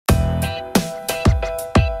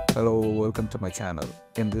Hello, welcome to my channel.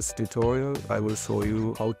 In this tutorial, I will show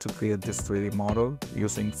you how to create this 3D model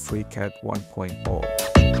using FreeCAD 1.0.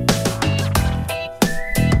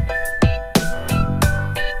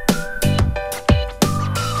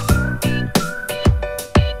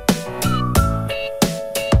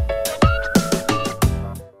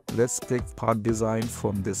 Let's pick part design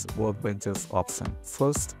from this workbenches option.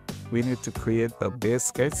 First, we need to create a base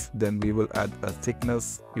sketch, then we will add a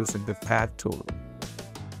thickness using the pad tool.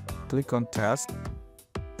 Click on task,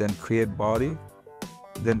 then create body,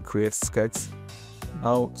 then create sketch.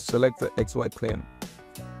 Now select the XY plane.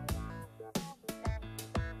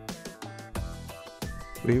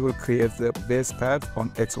 We will create the base pad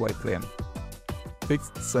on XY plane. Pick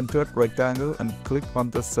centered rectangle and click on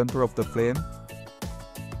the center of the plane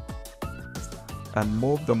and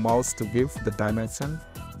move the mouse to give the dimension.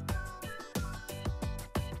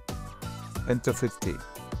 Enter 50.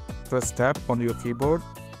 Press tab on your keyboard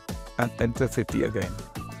and enter 50 again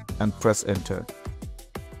and press enter.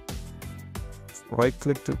 Right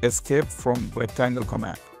click to escape from rectangle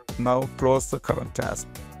command. Now close the current task.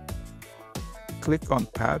 Click on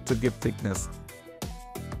pad to give thickness.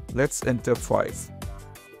 Let's enter 5.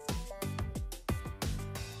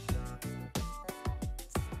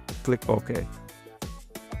 Click OK.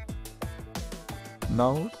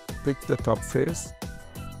 Now pick the top face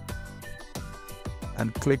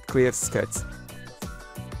and click create sketch.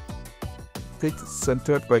 Pick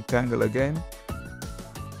centered rectangle again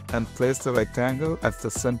and place the rectangle at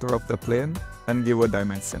the center of the plane and give a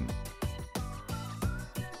dimension.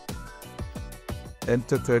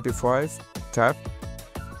 Enter 35, tap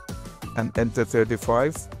and enter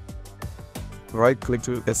 35. Right click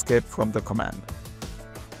to escape from the command.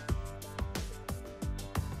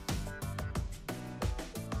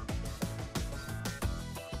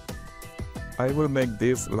 I will make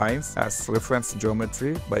these lines as reference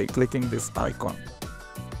geometry by clicking this icon.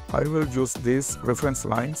 I will use these reference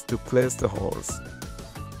lines to place the holes.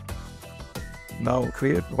 Now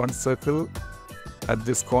create one circle at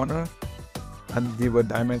this corner and give a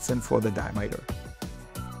dimension for the diameter.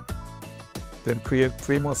 Then create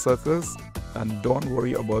 3 more circles and don't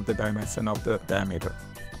worry about the dimension of the diameter.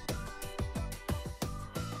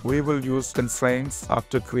 We will use constraints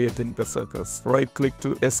after creating the circles. Right-click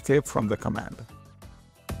to escape from the command.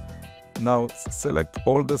 Now select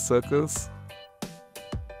all the circles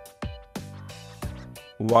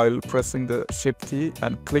while pressing the Shift key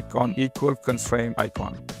and click on equal constraint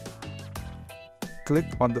icon. Click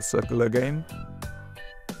on the circle again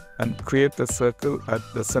and create a circle at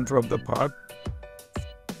the center of the part.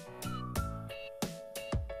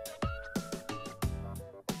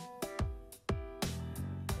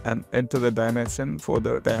 And enter the dimension for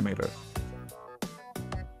the diameter.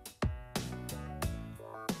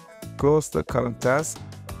 Close the current task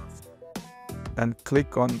and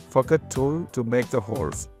click on Pocket tool to make the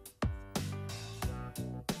holes.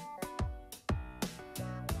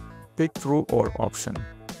 Pick through all option.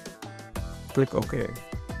 Click OK.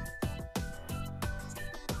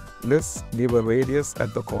 Let's give a radius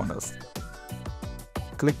at the corners.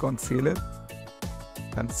 Click on Fillet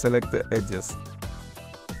and select the edges.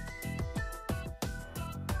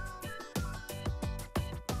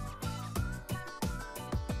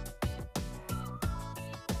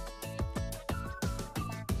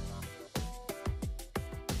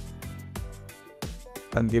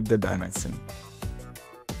 And give the dimension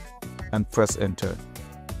and press enter.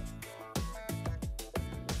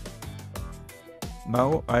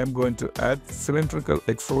 Now I am going to add cylindrical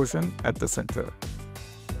extrusion at the center.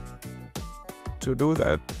 To do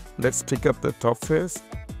that, let's pick up the top face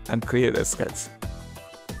and create a sketch.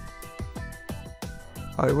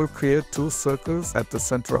 I will create 2 circles at the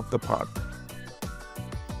center of the part.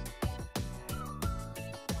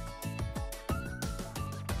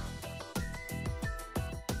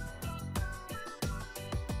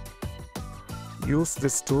 Use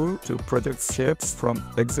this tool to project shapes from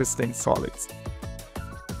existing solids.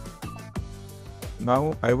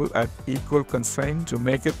 Now I will add equal constraint to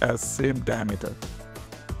make it as same diameter.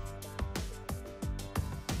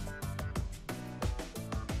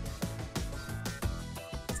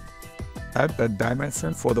 Add a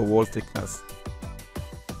dimension for the wall thickness.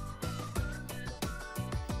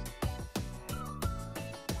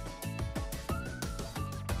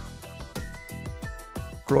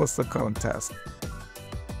 Close the current task.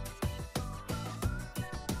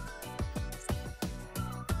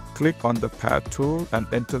 Click on the pad tool and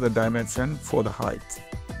enter the dimension for the height.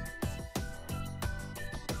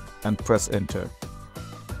 And press enter.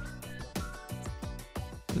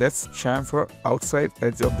 Let's chamfer outside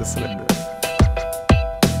edge of the cylinder.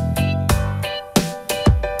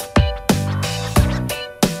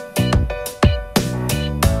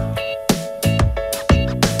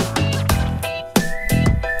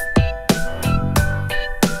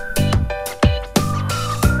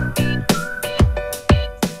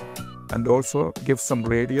 and also give some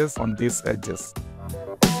radius on these edges.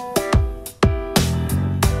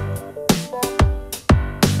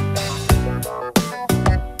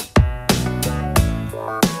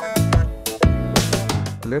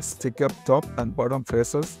 Let's stick up top and bottom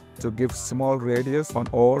faces to give small radius on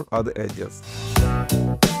all other edges.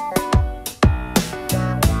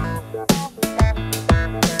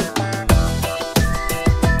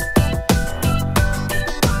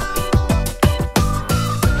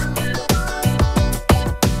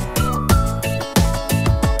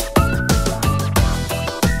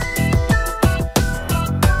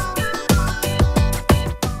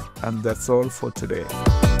 And that's all for today.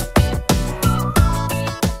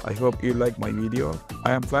 I hope you like my video.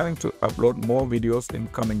 I am planning to upload more videos in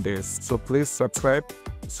coming days, so please subscribe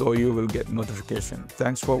so you will get notification.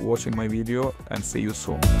 Thanks for watching my video and see you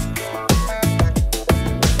soon.